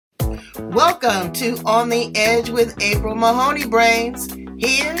Welcome to On the Edge with April Mahoney Brains.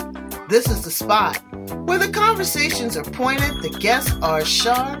 Here, this is the spot where the conversations are pointed, the guests are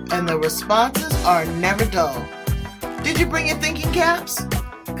sharp, and the responses are never dull. Did you bring your thinking caps?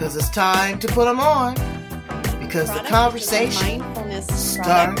 Because it's time to put them on. Because the conversation mindfulness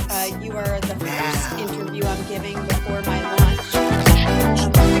starts product. You are the now. first interview I'm giving before my launch.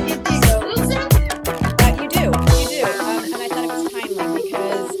 You do. And I thought it was timely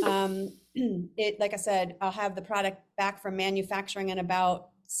because like I said, I'll have the product back from manufacturing in about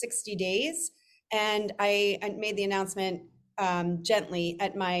 60 days. And I made the announcement gently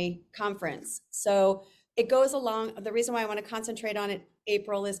at my conference. So it goes along. The reason why I want to concentrate on it,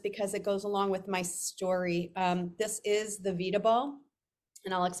 April, is because it goes along with my story. This is the vidaBall,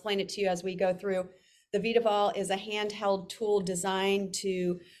 and I'll explain it to you as we go through. The vidaBall is a handheld tool designed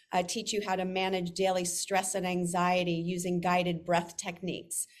to teach you how to manage daily stress and anxiety using guided breath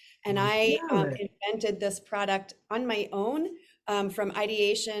techniques. And I invented this product on my own, from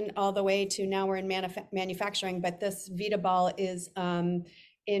ideation all the way to now we're in manufacturing. But this vidaBall is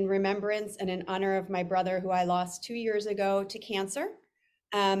in remembrance and in honor of my brother, who I lost 2 years ago to cancer.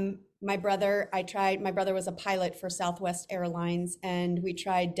 My brother was a pilot for Southwest Airlines, and we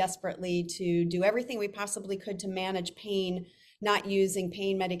tried desperately to do everything we possibly could to manage pain, not using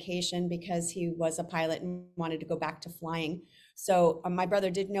pain medication because he was a pilot and wanted to go back to flying. So my brother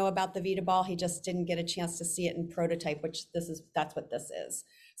did know about the vidaBall. He just didn't get a chance to see it in prototype, that's what this is.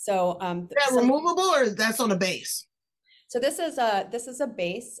 So is that removable or that's on a base? So this is a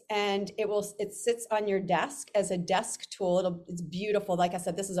base, and it sits on your desk as a desk tool. It's beautiful. Like I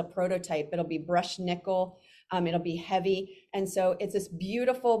said, this is a prototype. It'll be brushed nickel. It'll be heavy. And so it's this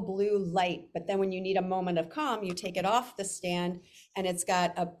beautiful blue light. But then when you need a moment of calm, you take it off the stand, and it's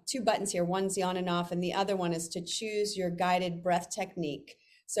got two buttons here. One's the on and off, and the other one is to choose your guided breath technique.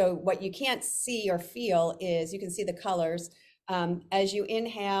 So what you can't see or feel is you can see the colors. As you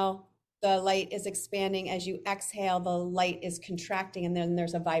inhale, the light is expanding. As you exhale, the light is contracting, and then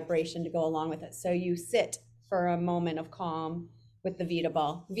there's a vibration to go along with it. So you sit for a moment of calm with the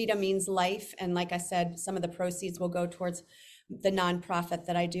vidaBall. Vita means life, and like I said, some of the proceeds will go towards the nonprofit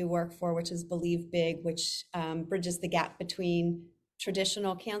that I do work for, which is Believe Big, which bridges the gap between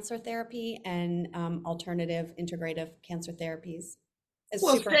traditional cancer therapy and alternative integrative cancer therapies.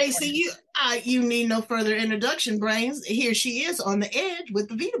 Well, Stacy, you need no further introduction, Brains. Here she is on the edge with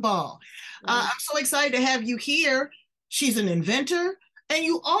the vidaBall. I'm so excited to have you here. She's an inventor, and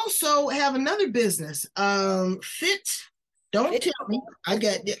you also have another business, Don't tell me. I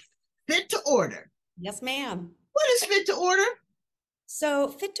got it. Fit2Order. Yes, ma'am. What is Fit2Order? So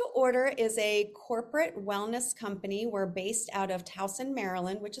Fit2Order is a corporate wellness company. We're based out of Towson,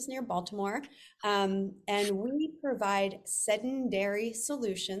 Maryland, which is near Baltimore. And we provide sedentary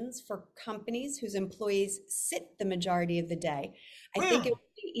solutions for companies whose employees sit the majority of the day. I think it would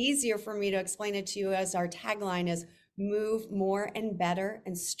be easier for me to explain it to you as our tagline is move more and better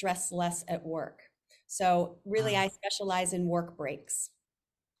and stress less at work. So really, I specialize in work breaks.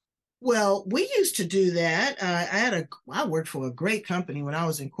 Well, we used to do that. I worked for a great company when I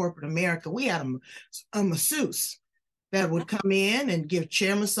was in corporate America. We had a masseuse that would come in and give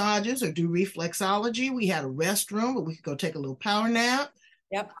chair massages or do reflexology. We had a restroom where we could go take a little power nap.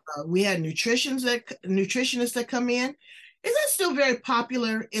 Yep. We had nutritionists that come in. Is that still very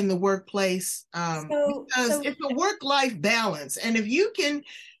popular in the workplace? Because it's a work-life balance, and if you can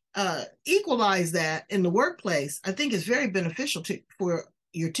equalize that in the workplace, I think it's very beneficial for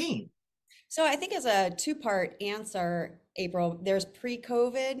your team. So I think as a two-part answer, April, there's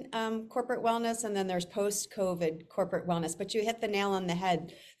pre-COVID corporate wellness, and then there's post-COVID corporate wellness. But you hit the nail on the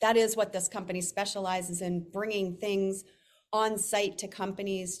head. That is what this company specializes in, bringing things on site to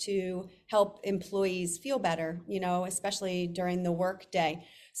companies to help employees feel better, especially during the work day.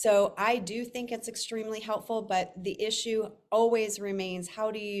 So I do think it's extremely helpful, but the issue always remains,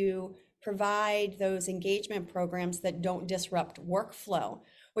 how do you provide those engagement programs that don't disrupt workflow,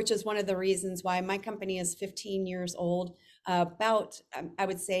 which is one of the reasons why my company is 15 years old. About, I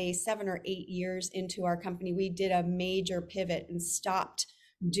would say 7 or 8 years into our company, we did a major pivot and stopped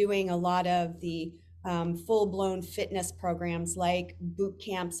doing a lot of the full-blown fitness programs like boot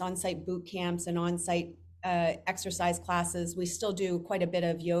camps, on-site boot camps, and on-site exercise classes. We still do quite a bit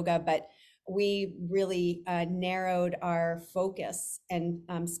of yoga, but we really narrowed our focus and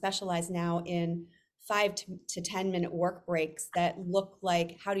specialize now in 5 to 10 minute work breaks that look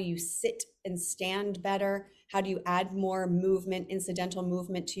like, how do you sit and stand better? How do you add more movement, incidental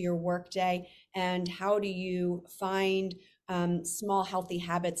movement to your workday? And how do you find small healthy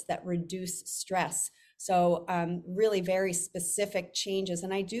habits that reduce stress? So really very specific changes.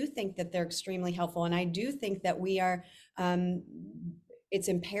 And I do think that they're extremely helpful. And I do think that we are, it's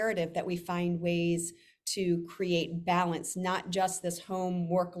imperative that we find ways to create balance, not just this home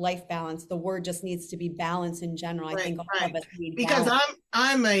work life balance. The word just needs to be balance in general. I think all of us need because balance.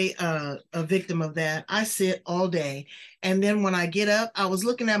 I'm a victim of that. I sit all day, and then when I get up, I was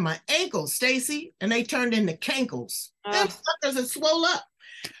looking at my ankles, Stacy, and they turned into cankles. Them suckers had swole up.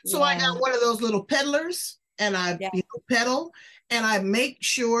 So I got one of those little pedalers, and I pedal, and I make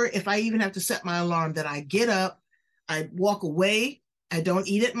sure, if I even have to set my alarm, that I get up, I walk away, I don't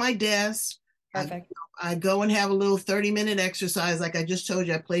eat at my desk. Perfect. I go and have a little 30-minute exercise. Like I just told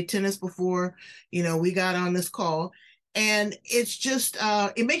you, I played tennis before, we got on this call, and it's just,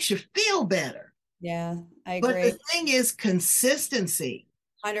 it makes you feel better. Yeah, I But agree. the thing is consistency.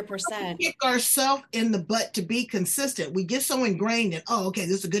 100%. We kick ourselves in the butt to be consistent. We get so ingrained in, oh, okay,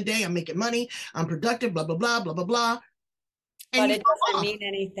 this is a good day. I'm making money. I'm productive, blah, blah, blah, blah, blah, blah. And but it doesn't mean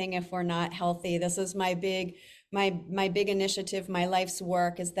anything if we're not healthy. This is my big initiative, my life's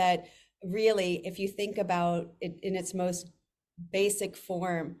work, is that really, if you think about it in its most basic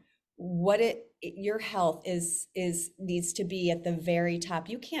form, your health is needs to be at the very top.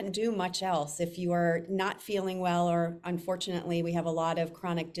 You can't do much else if you are not feeling well, or unfortunately we have a lot of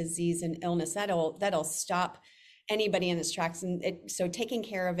chronic disease and illness that'll stop anybody in its tracks. And so taking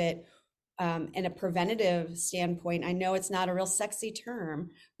care of it in a preventative standpoint, I know it's not a real sexy term,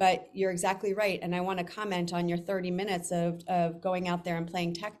 but you're exactly right. And I want to comment on your 30 minutes of going out there and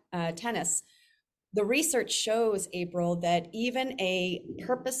playing tennis. The research shows, April, that even a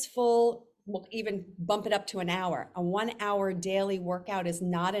purposeful, we'll even bump it up to an hour, a 1 hour daily workout is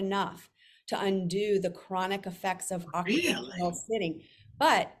not enough to undo the chronic effects of occupational sitting.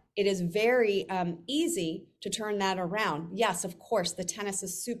 But it is very easy to turn that around. Yes, of course, the tennis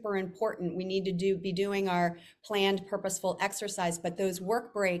is super important. We need to be doing our planned, purposeful exercise, but those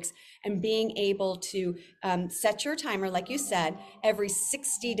work breaks and being able to set your timer, like you said, every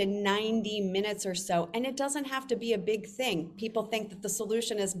 60 to 90 minutes or so. And it doesn't have to be a big thing. People think that the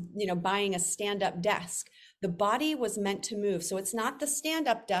solution is, buying a stand-up desk. The body was meant to move. So it's not the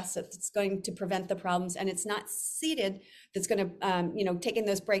stand-up desk that's going to prevent the problems, and it's not seated that's going to, taking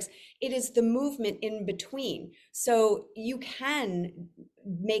those breaks. It is the movement in between. So you can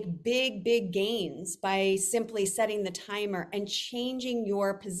make big gains by simply setting the timer and changing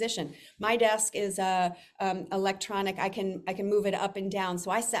your position. My desk is electronic. I can move it up and down. So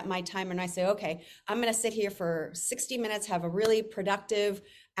I set my timer and I say, okay, I'm going to sit here for 60 minutes, have a really productive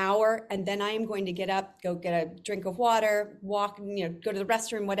hour, and then I am going to get up, go get a drink of water, walk, go to the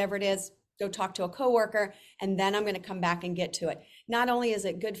restroom, whatever it is, go talk to a coworker, and then I'm going to come back and get to it. Not only is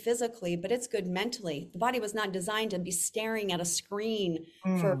it good physically, but it's good mentally. The body was not designed to be staring at a screen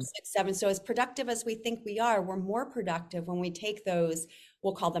for 6, 7. So as productive as we think we are, we're more productive when we take those,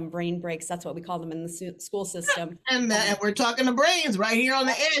 we'll call them brain breaks. That's what we call them in the school system. And we're talking the brains right here on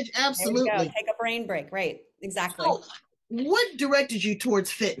the edge. Absolutely. There we go. Take a brain break. Right. Exactly. So, what directed you towards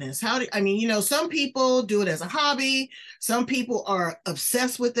fitness? Some people do it as a hobby. Some people are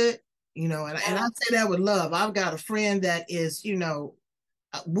obsessed with it, and I say that with love. I've got a friend that is,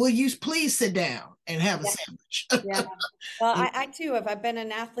 will you please sit down and have a sandwich? Yeah. Well, I too I've been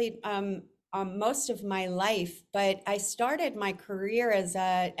an athlete most of my life, but I started my career as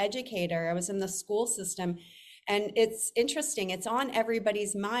an educator. I was in the school system, and it's interesting. It's on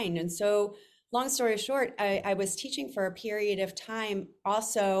everybody's mind. And so long story short, I was teaching for a period of time.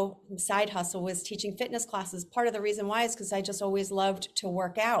 Also, side hustle was teaching fitness classes. Part of the reason why is because I just always loved to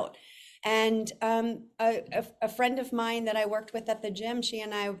work out. And a friend of mine that I worked with at the gym, she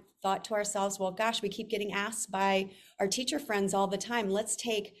and I thought to ourselves, well, gosh, we keep getting asked by our teacher friends all the time, let's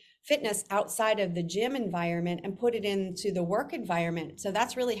take fitness outside of the gym environment and put it into the work environment. So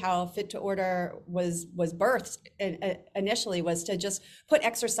that's really how Fit2Order was birthed initially, was to just put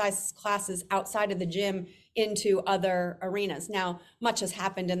exercise classes outside of the gym into other arenas. Now, much has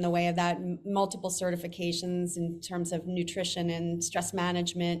happened in the way of that, multiple certifications in terms of nutrition and stress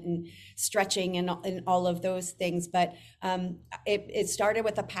management and stretching and all of those things. But it started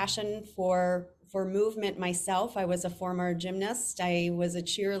with a passion for movement myself. I was a former gymnast. I was a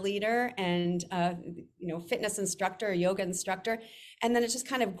cheerleader and fitness instructor, a yoga instructor. And then it just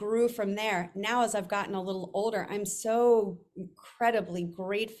kind of grew from there. Now, as I've gotten a little older, I'm so incredibly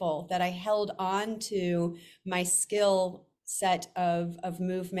grateful that I held on to my skill set of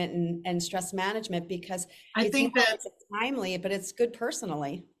movement and stress management, because I think that's timely, but it's good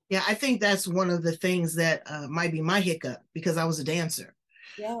personally. Yeah, I think that's one of the things that might be my hiccup, because I was a dancer.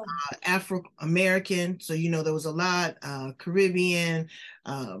 Yeah. Afro-American. So, there was a lot, Caribbean,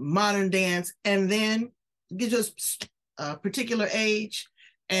 modern dance. And then get just a particular age.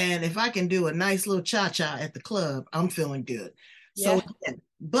 And if I can do a nice little cha-cha at the club, I'm feeling good. So, Yeah. again,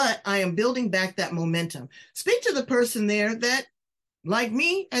 but I am building back that momentum. Speak to the person there that, like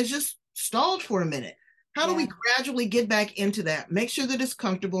me, has just stalled for a minute. How do we Yeah. gradually get back into that? Make sure that it's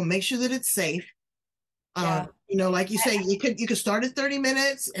comfortable, make sure that it's safe. Yeah. Like you say, you could start at 30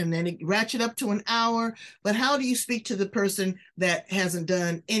 minutes and then ratchet up to an hour. But how do you speak to the person that hasn't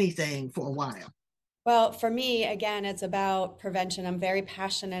done anything for a while? Well, for me, again, it's about prevention. I'm very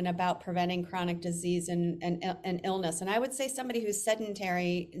passionate about preventing chronic disease and illness. And I would say somebody who's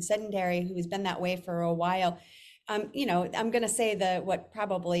sedentary, who's been that way for a while, I'm going to say what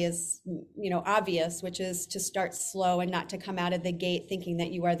probably is, obvious, which is to start slow and not to come out of the gate thinking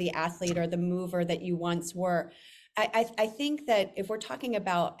that you are the athlete or the mover that you once were. I think that if we're talking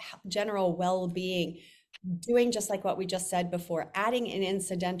about general well-being, doing just like what we just said before, adding an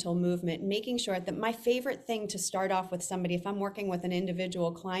incidental movement, making sure that my favorite thing to start off with somebody, if I'm working with an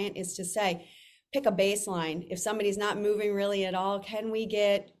individual client, is to say, pick a baseline. If somebody's not moving really at all, can we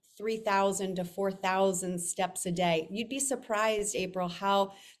get 3,000 to 4,000 steps a day? You'd be surprised, April,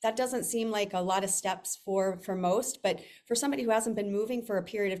 how that doesn't seem like a lot of steps for most, but for somebody who hasn't been moving for a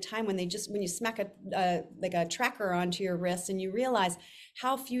period of time, when you smack like a tracker onto your wrist and you realize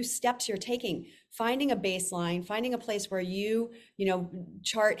how few steps you're taking, finding a baseline, finding a place where you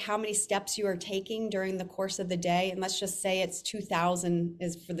chart how many steps you are taking during the course of the day, and let's just say it's 2,000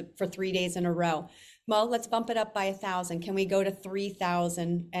 is for 3 days in a row. Well, let's bump it up by 1,000. Can we go to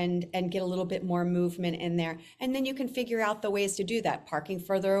 3,000 and get a little bit more movement in there? And then you can figure out the ways to do that, parking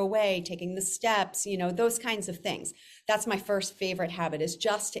further away, taking the steps, those kinds of things. That's my first favorite habit, is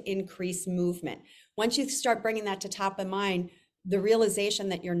just to increase movement. Once you start bringing that to top of mind, the realization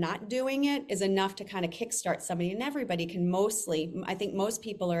that you're not doing it is enough to kind of kickstart somebody. And everybody can I think most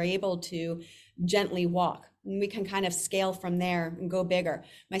people are able to gently walk. And we can kind of scale from there and go bigger.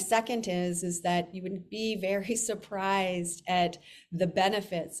 My second is that you would be very surprised at the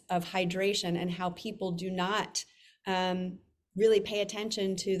benefits of hydration and how people do not really pay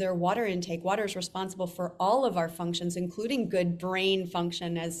attention to their water intake. Water is responsible for all of our functions, including good brain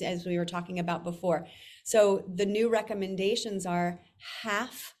function, as we were talking about before. So the new recommendations are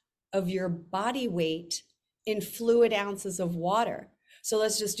half of your body weight in fluid ounces of water. So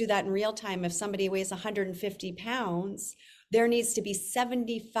let's just do that in real time. If somebody weighs 150 pounds, there needs to be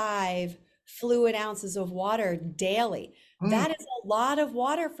 75 fluid ounces of water daily. That is a lot of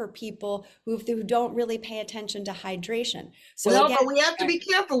water for people who don't really pay attention to hydration. So Well, again, but we have to be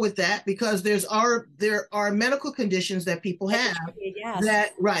careful with that, because there are medical conditions that people have yes,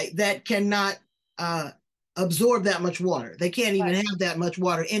 that cannot absorb that much water. They can't even right. have that much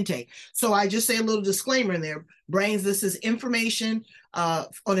water intake. So I just say a little disclaimer in there. Brains, this is information on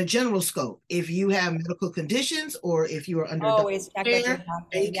a general scope. If you have medical conditions or if you are under Always check with your care, doctor.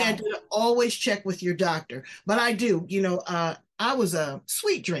 and you can't do it, always check with your doctor. But I do, I was a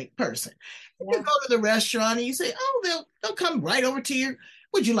sweet drink person. You go to the restaurant and you say, oh, they'll come right over to you.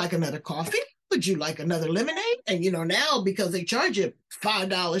 Would you like another coffee? Would you like another lemonade? And now, because they charge you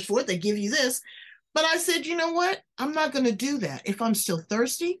 $5 for it, they give you this. But I said, you know what? I'm not going to do that. If I'm still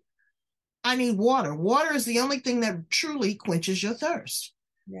thirsty, I need water. Water is the only thing that truly quenches your thirst.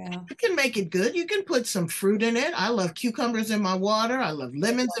 Yeah. You can make it good. You can put some fruit in it. I love cucumbers in my water. I love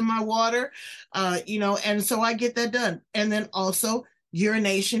lemons in my water, and so I get that done. And then also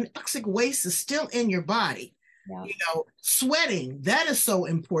urination, toxic waste is still in your body. Yeah. Sweating, that is so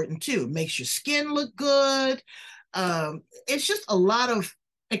important too. Makes your skin look good. It's just a lot of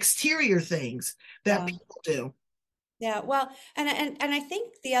exterior things that people do. Yeah, well, and I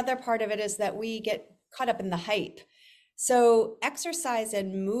think the other part of it is that we get caught up in the hype. So exercise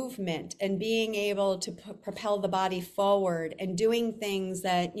and movement and being able to propel the body forward and doing things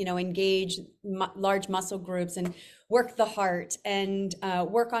that, engage large muscle groups and work the heart and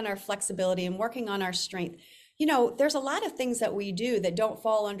work on our flexibility and working on our strength. There's a lot of things that we do that don't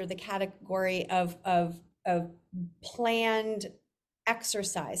fall under the category of planned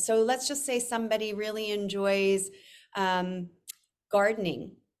exercise. So let's just say somebody really enjoys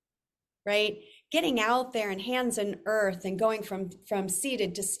gardening, right? Getting out there and hands in earth and going from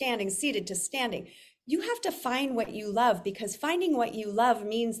seated to standing. You have to find what you love, because finding what you love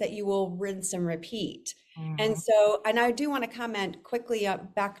means that you will rinse and repeat. Mm-hmm. And I do want to comment quickly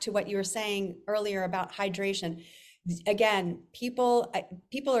back to what you were saying earlier about hydration. Again, people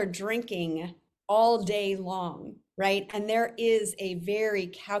are drinking all day long, right? And there is a very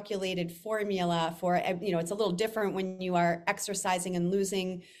calculated formula for, it's a little different when you are exercising and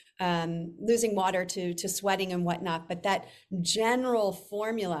losing water to sweating and whatnot. But that general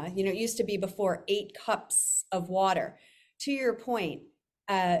formula, it used to be before 8 cups of water. To your point,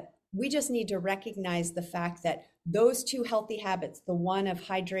 we just need to recognize the fact that those 2 healthy habits, the one of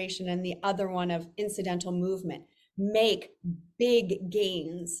hydration and the other one of incidental movement, make big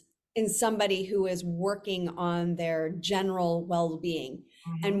gains in somebody who is working on their general well-being.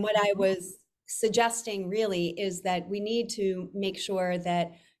 Mm-hmm. And what I was suggesting really is that we need to make sure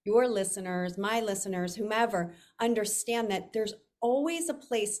that your listeners, my listeners, whomever, understand that there's always a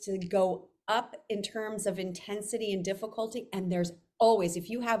place to go up in terms of intensity and difficulty. And there's always, if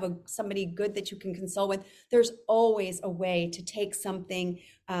you have somebody good that you can consult with, there's always a way to take something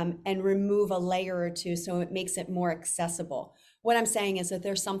and remove a layer or two so it makes it more accessible. What I'm saying is that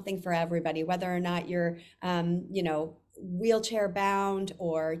there's something for everybody, whether or not you're, wheelchair bound,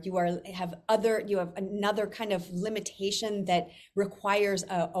 or you have another kind of limitation that requires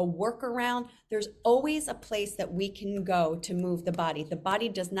a workaround. There's always a place that we can go to move the body. The body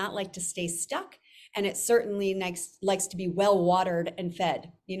does not like to stay stuck, and it certainly likes to be well watered and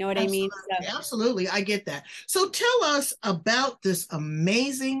fed. You know what I mean? So, absolutely. I get that. So tell us about this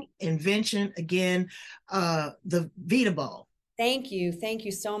amazing invention again, the vidaBall. Thank you. Thank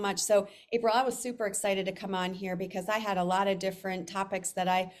you so much. So April, I was super excited to come on here because I had a lot of different topics that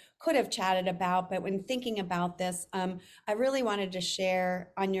I could have chatted about. But when thinking about this, I really wanted to share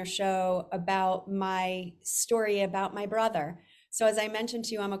on your show about my story about my brother. So as I mentioned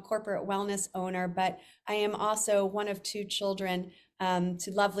to you, I'm a corporate wellness owner, but I am also one of 2 children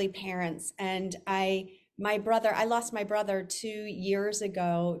to lovely parents. And I lost my brother 2 years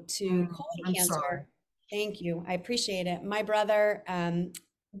ago to colon cancer. Sorry. Thank you. I appreciate it. My brother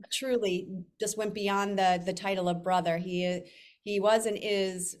truly just went beyond the title of brother. He was and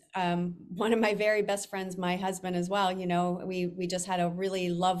is one of my very best friends, my husband as well. We just had a really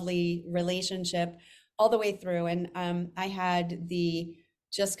lovely relationship all the way through. And I had the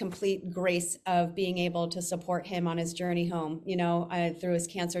just complete grace of being able to support him on his journey home, through his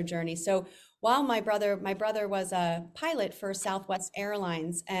cancer journey. So while my brother was a pilot for Southwest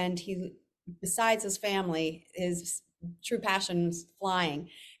Airlines, and he, besides his family, his true passion was flying.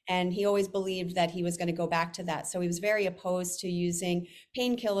 And he always believed that he was going to go back to that. So he was very opposed to using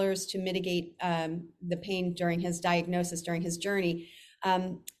painkillers to mitigate the pain during his diagnosis, during his journey.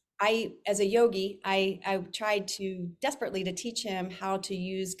 As a yogi, I tried desperately to teach him how to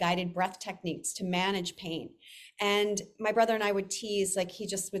use guided breath techniques to manage pain. And my brother and I would tease, like he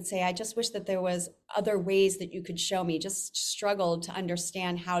just would say, I just wish that there was other ways that you could show me. Just struggled to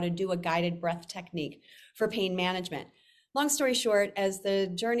understand how to do a guided breath technique for pain management. Long story short, as the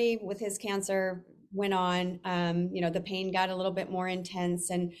journey with his cancer went on, the pain got a little bit more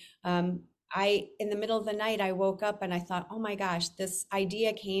intense. And in the middle of the night, I woke up and I thought, oh my gosh, this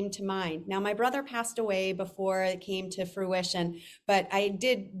idea came to mind. Now, my brother passed away before it came to fruition, but I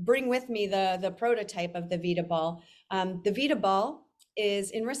did bring with me the prototype of the vidaBall. The vidaBall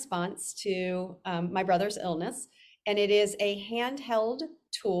is in response to my brother's illness, and it is a handheld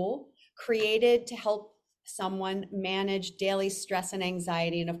tool created to help someone manage daily stress and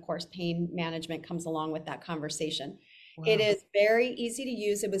anxiety. And of course, pain management comes along with that conversation. Wow. It is very easy to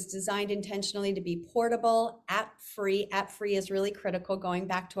use. It was designed intentionally to be portable, app-free. App-free is really critical, going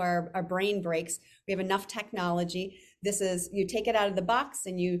back to our brain breaks. We have enough technology. You take it out of the box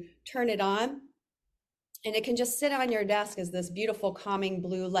and you turn it on, and it can just sit on your desk as this beautiful calming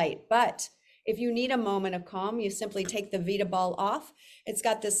blue light. But if you need a moment of calm, you simply take the vidaBall off. It's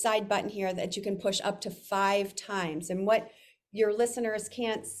got this side button here that you can push up to 5 times. And what your listeners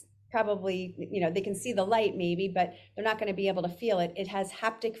can't probably, they can see the light maybe, but they're not going to be able to feel it. It has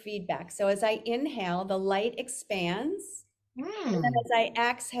haptic feedback. So as I inhale, the light expands. And then as I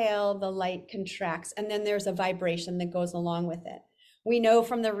exhale, the light contracts. And then there's a vibration that goes along with it. We know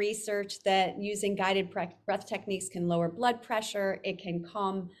from the research that using guided breath techniques can lower blood pressure, it can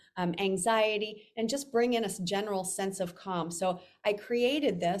calm anxiety, and just bring in a general sense of calm. So I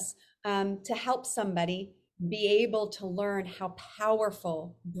created this to help somebody be able to learn how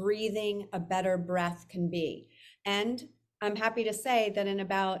powerful breathing a better breath can be. And I'm happy to say that in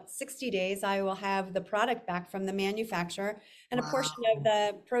about 60 days, I will have the product back from the manufacturer, and a portion of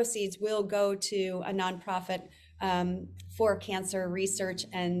the proceeds will go to a nonprofit for cancer research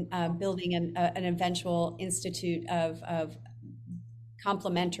and building an eventual institute of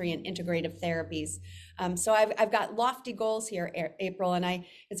complementary and integrative therapies. So I've got lofty goals here, April, and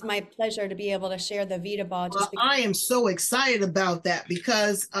it's my pleasure to be able to share the vidaBall. I am so excited about that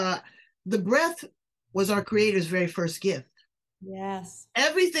because the breath was our Creator's very first gift. Yes.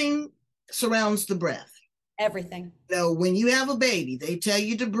 Everything surrounds the breath. Everything. When you have a baby, they tell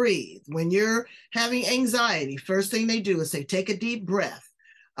you to breathe. When you're having anxiety, first thing they do is say, take a deep breath.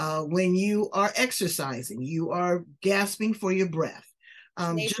 When you are exercising, you are gasping for your breath.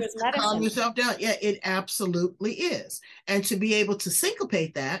 Just Nature's to calm medicine. yourself down. Yeah, it absolutely is. And to be able to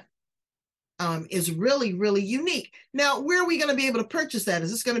syncopate that is really, really unique. Now, where are we going to be able to purchase that? Is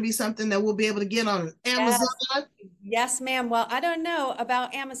this going to be something that we'll be able to get on Amazon? Yes. Yes, ma'am. Well, I don't know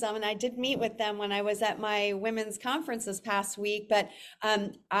about Amazon, and I did meet with them when I was at my women's conference this past week. But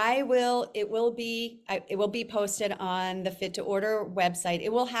I will. It will be. It will be posted on the Fit2Order website.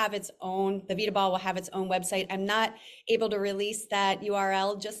 It will have its own. The vidaBall will have its own website. I'm not able to release that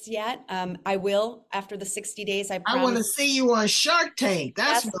URL just yet. I will after the 60 days. I I want promise. to see you on Shark Tank.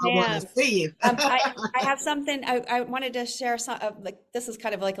 That's Yes, what I want ma'am. to see you. I have something I wanted to share. Some like this is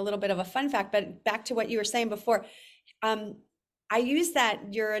kind of like a little bit of a fun fact, but back to what you were saying before. I use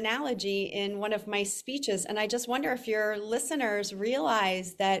that your analogy in one of my speeches, and I just wonder if your listeners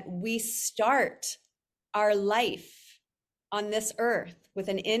realize that we start our life on this earth with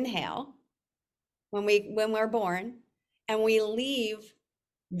an inhale when we're born, and we leave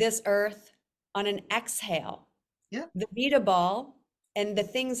this earth on an exhale. Yeah. The vidaBall and the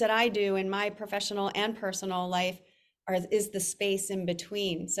things that I do in my professional and personal life is the space in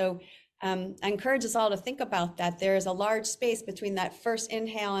between. So I encourage us all to think about that. There is a large space between that first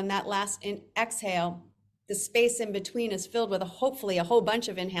inhale and that last exhale. The space in between is filled with hopefully a whole bunch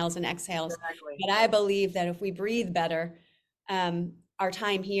of inhales and exhales. Exactly. But I believe that if we breathe better, our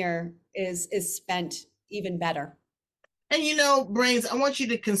time here is spent even better. And Brains, I want you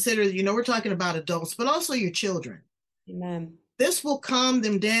to consider, we're talking about adults, but also your children. Amen. This will calm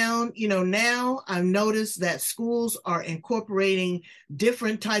them down. Now I've noticed that schools are incorporating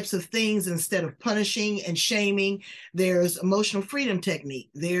different types of things instead of punishing and shaming. There's emotional freedom technique.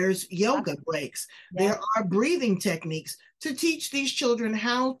 There's yoga breaks. Yeah. There are breathing techniques to teach these children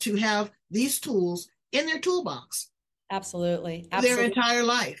how to have these tools in their toolbox. Absolutely. Their entire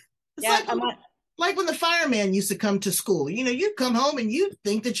life. It's like when the fireman used to come to school. You'd come home and you'd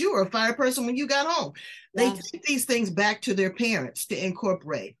think that you were a fire person when you got home. They take these things back to their parents to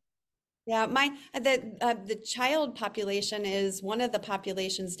incorporate. Yeah, the child population is one of the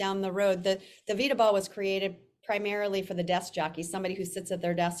populations down the road. The vidaBall was created primarily for the desk jockey, somebody who sits at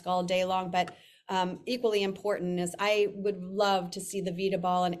their desk all day long. But equally important is I would love to see the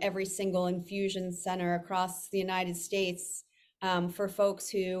vidaBall in every single infusion center across the United States for folks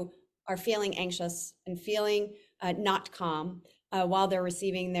who are feeling anxious and feeling not calm while they're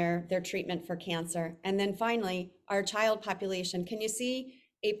receiving their treatment for cancer. And then finally, our child population. Can you see,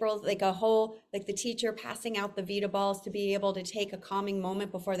 April, like the teacher passing out the vidaBalls to be able to take a calming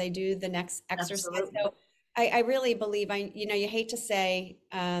moment before they do the next exercise? Absolutely. So I really believe, you hate to say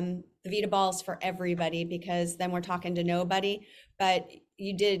the vidaBalls for everybody because then we're talking to nobody, but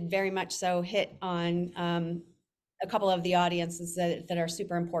you did very much so hit on a couple of the audiences that are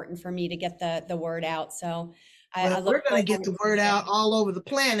super important for me to get the word out. So we're going to get the word out all over the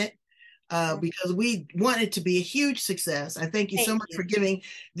planet because we want it to be a huge success. I thank you so much for giving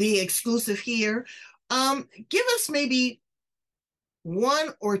the exclusive here. Give us maybe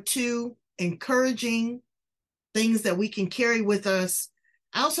one or two encouraging things that we can carry with us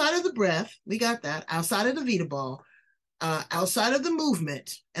outside of the breath. We got that. Outside of the vidaBall, outside of the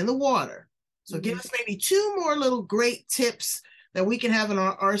movement and the water. So give us maybe two more little great tips that we can have in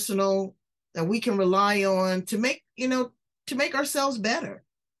our arsenal that we can rely on to make ourselves better.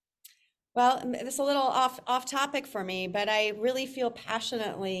 Well, it's a little off topic for me, but I really feel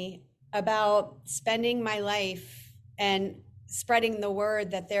passionately about spending my life and spreading the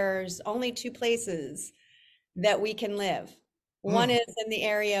word that there's only two places that we can live. One is in the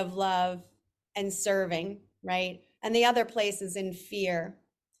area of love and serving, right? And the other place is in fear.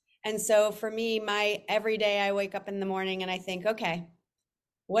 And so for me, every day I wake up in the morning and I think, okay,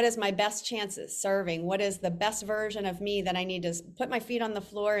 what is my best chances serving? What is the best version of me that I need to put my feet on the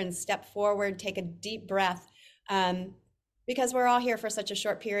floor and step forward, take a deep breath? Because we're all here for such a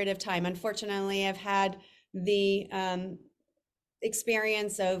short period of time. Unfortunately, I've had the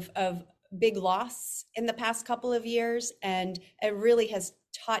experience of big loss in the past couple of years, and it really has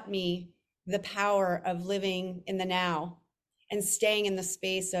taught me the power of living in the now and staying in the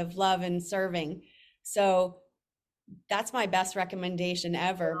space of love and serving. So that's my best recommendation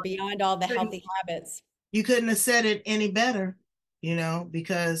ever, beyond all the healthy habits. You couldn't have said it any better,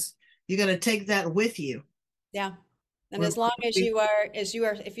 because you're going to take that with you. Yeah. And as long as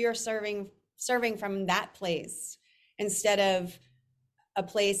if you're serving from that place, instead of a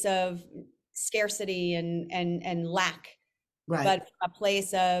place of scarcity and lack, Right. but from a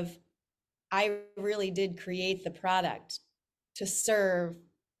place of, I really did create the product to serve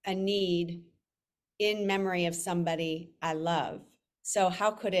a need in memory of somebody I love. So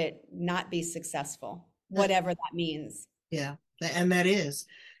how could it not be successful, whatever that means? Yeah, and that is.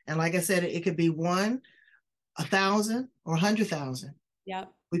 And like I said, it could be 1, 1,000, or 100,000.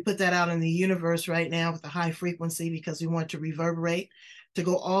 Yep. We put that out in the universe right now with a high frequency because we want to reverberate, to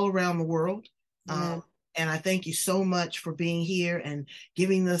go all around the world. And I thank you so much for being here and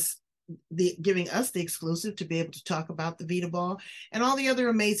giving us the exclusive to be able to talk about the vidaBall and all the other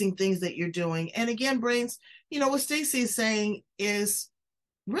amazing things that you're doing. And again, Brains, what Stacy is saying is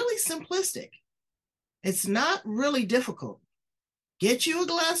really simplistic. It's not really difficult. Get you a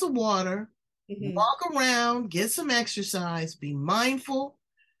glass of water, walk around, get some exercise, be mindful,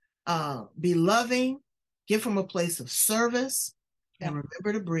 be loving, give from a place of service, and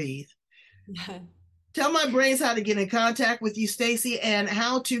remember to breathe. Tell my brains how to get in contact with you, Stacy, and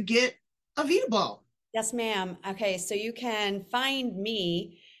how to get a vidaBall. Yes, ma'am. Okay, so you can find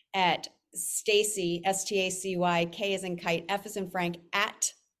me at Stacy, Stacy, K as in kite, F as in Frank,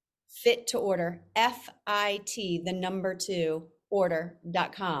 at Fit2Order, FIT, the number 2,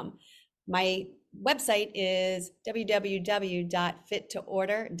 order.com. My website is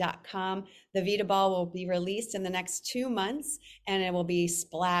www.fit2order.com. The vidaBall will be released in the next 2 months, and it will be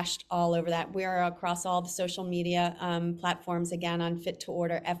splashed all over that. We're across all the social media platforms, again, on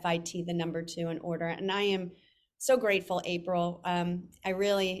Fit2Order, FIT, the number 2, and order. And I am so grateful, April.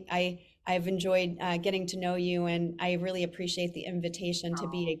 I've enjoyed getting to know you, and I really appreciate the invitation to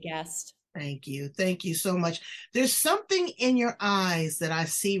be a guest. Thank you. Thank you so much. There's something in your eyes that I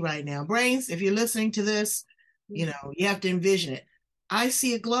see right now. Brains, if you're listening to this, you have to envision it. I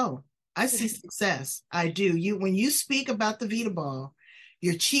see a glow. I see success. I do. When you speak about the vidaBall,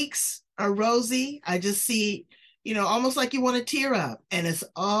 your cheeks are rosy. I just see, almost like you want to tear up, and it's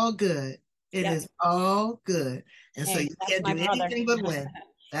all good. It is all good. And so you can't do anything but win.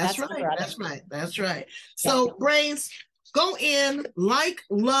 That's right. That's right. That's right. So Brains, go in, like,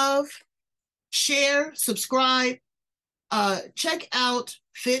 love, share, subscribe, check out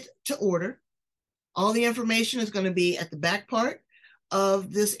Fit2Order. All the information is going to be at the back part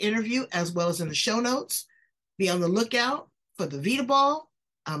of this interview, as well as in the show notes. Be on the lookout for the vidaBall.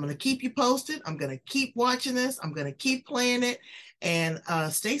 I'm going to keep you posted. I'm going to keep watching this. I'm going to keep playing it. And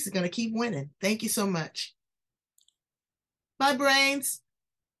Stacy's going to keep winning. Thank you so much. Bye, Brains.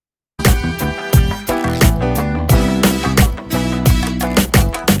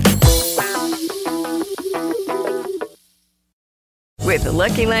 With the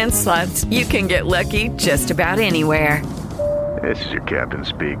Lucky Land Slots, you can get lucky just about anywhere. This is your captain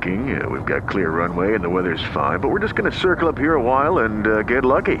speaking. We've got clear runway and the weather's fine, but we're just going to circle up here a while and get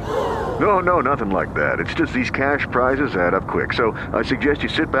lucky. No, nothing like that. It's just these cash prizes add up quick. So I suggest you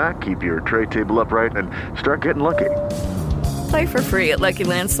sit back, keep your tray table upright, and start getting lucky. Play for free at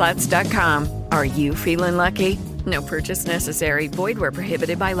LuckyLandSlots.com. Are you feeling lucky? No purchase necessary. Void where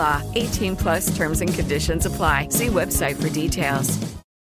prohibited by law. 18+ terms and conditions apply. See website for details.